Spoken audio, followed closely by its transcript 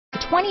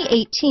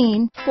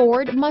2018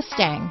 Ford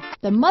Mustang.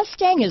 The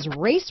Mustang is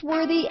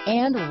race-worthy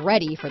and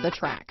ready for the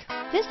track.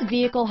 This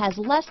vehicle has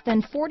less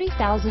than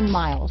 40,000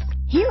 miles.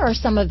 Here are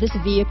some of this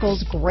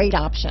vehicle's great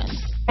options: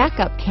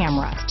 backup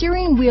camera,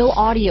 steering wheel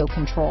audio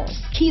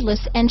controls,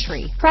 keyless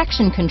entry,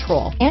 traction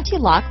control,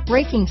 anti-lock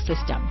braking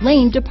system,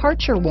 lane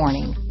departure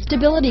warning,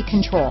 stability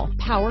control,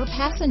 power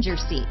passenger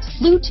seat,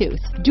 Bluetooth,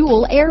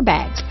 dual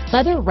airbags,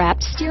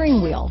 leather-wrapped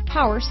steering wheel,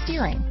 power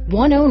steering,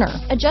 one owner,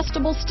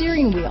 adjustable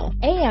steering wheel,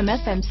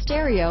 AM/FM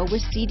stereo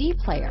with CD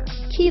player,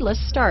 keyless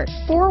start,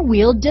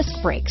 four-wheel disc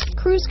brakes,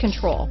 cruise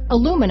control,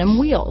 aluminum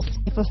wheels.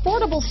 If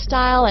affordable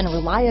style and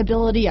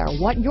reliability are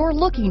what you're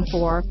looking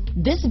for,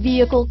 this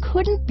vehicle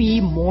couldn't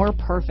be more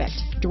perfect.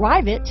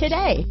 Drive it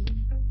today.